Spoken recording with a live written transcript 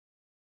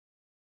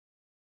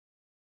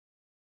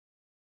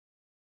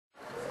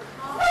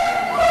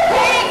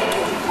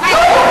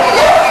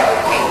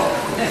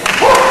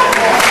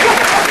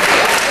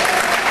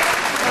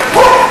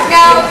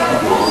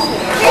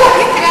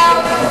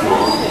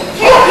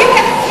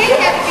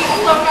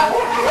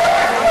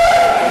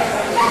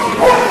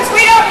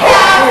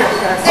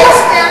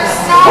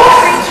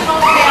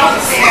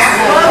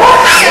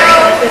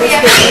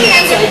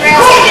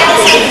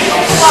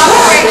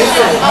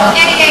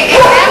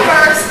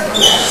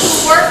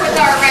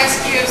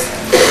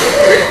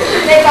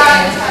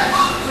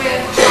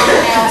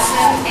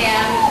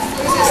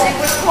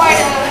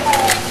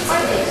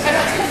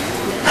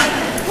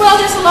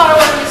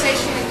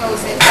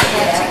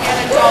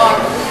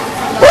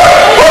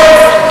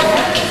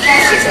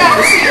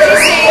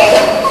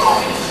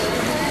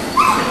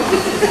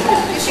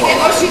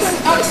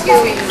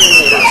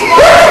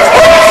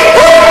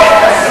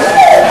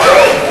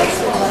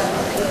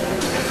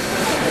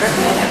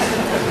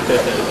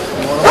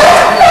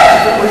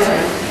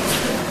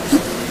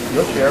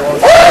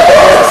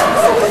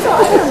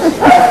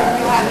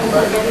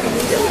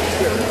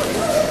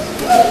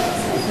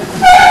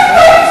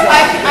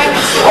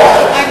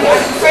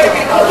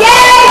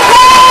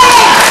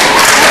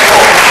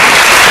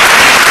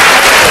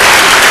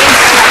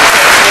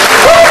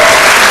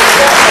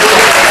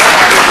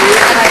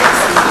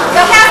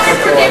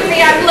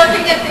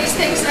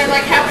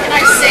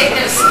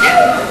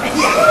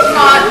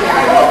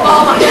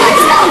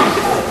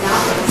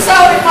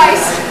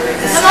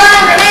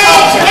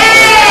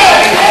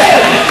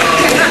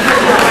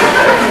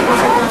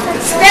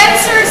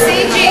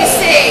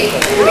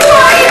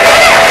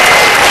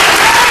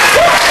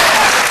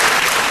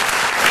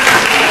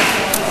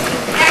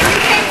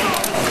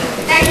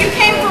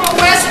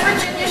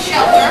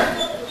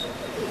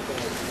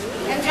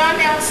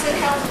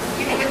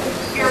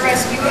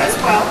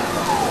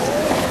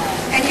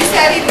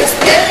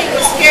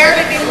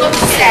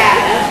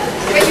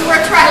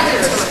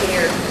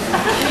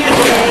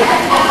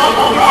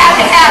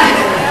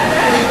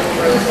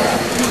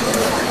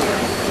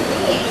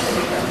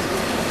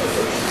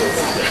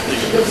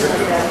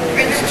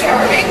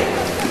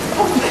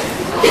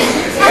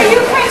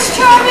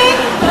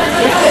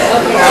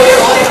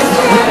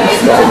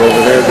Guy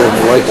over there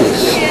doesn't like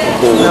his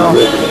whole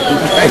ribbon.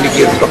 He's trying to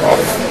get it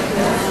off.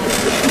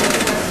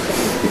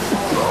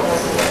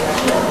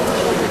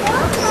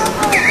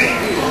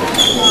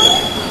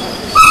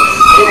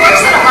 He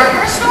works at a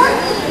hardware store?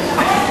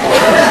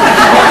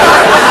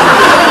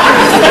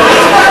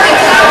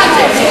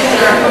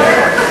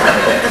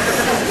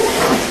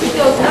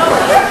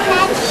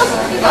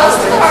 He goes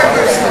to the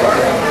hardware store.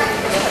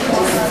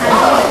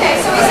 Oh, okay,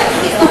 so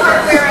he's the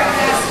hardware at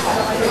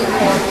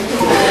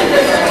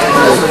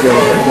I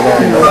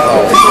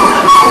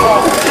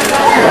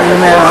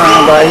don't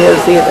know about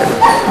his either.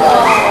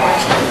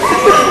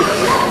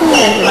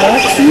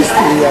 That's used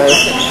to be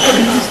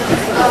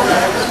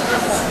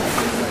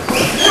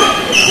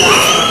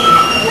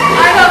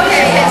I'm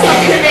okay. It's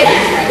something to make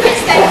it. Yes,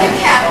 thank you,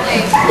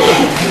 Kathleen.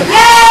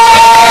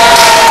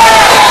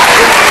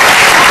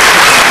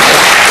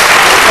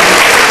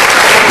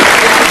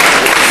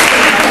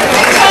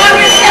 Tom,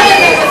 you're killing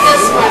me with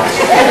this one.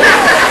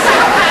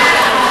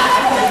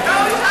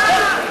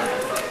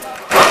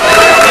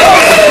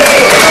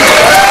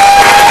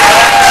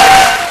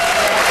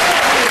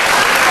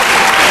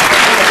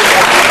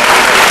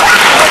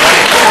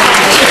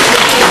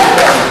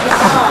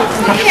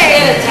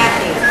 Okay.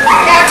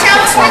 Now tell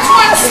us which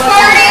one's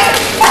starting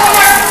for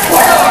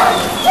store.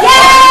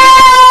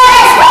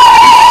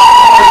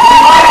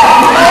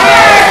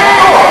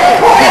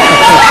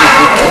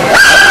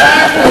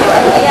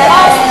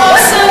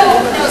 Also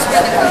knows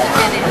where the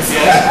cookie is.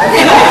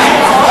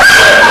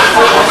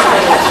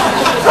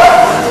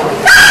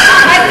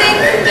 I think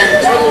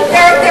they're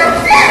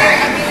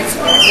I mean, it's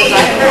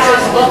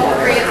wonderful.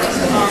 Three of them.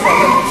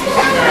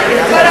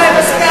 But I'm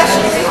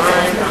especially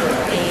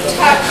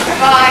touched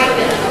by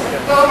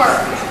Gomer,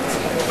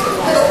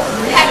 little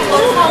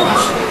glaucoma,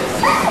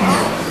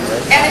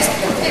 and is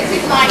completely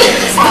blind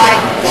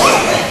inside,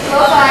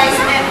 low eyes,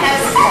 and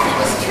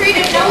was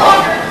treated, no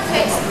longer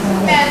takes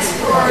meds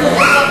for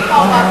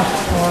glaucoma.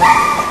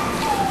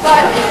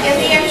 But in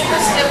the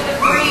interest of the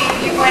breed,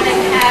 you went and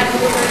had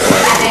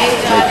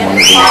DNA done and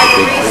applied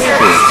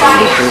research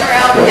study for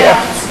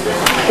Elkhounds.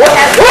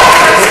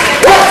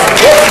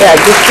 Yeah,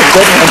 just a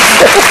good one.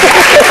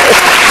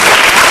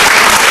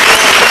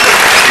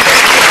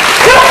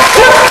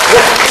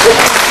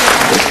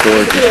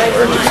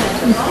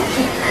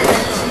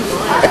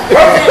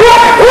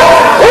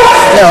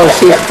 No,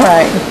 she's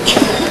crying.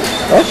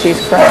 Oh, she's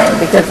crying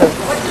because of...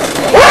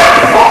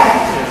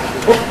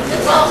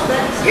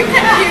 You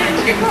come here.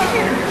 You come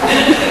here.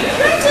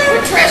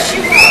 We'll dress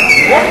you up.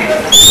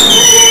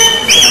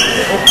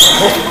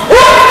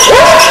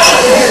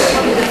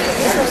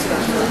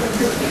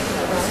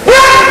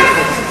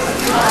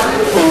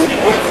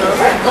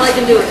 All I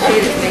can do is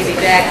shoot it maybe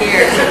back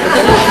here.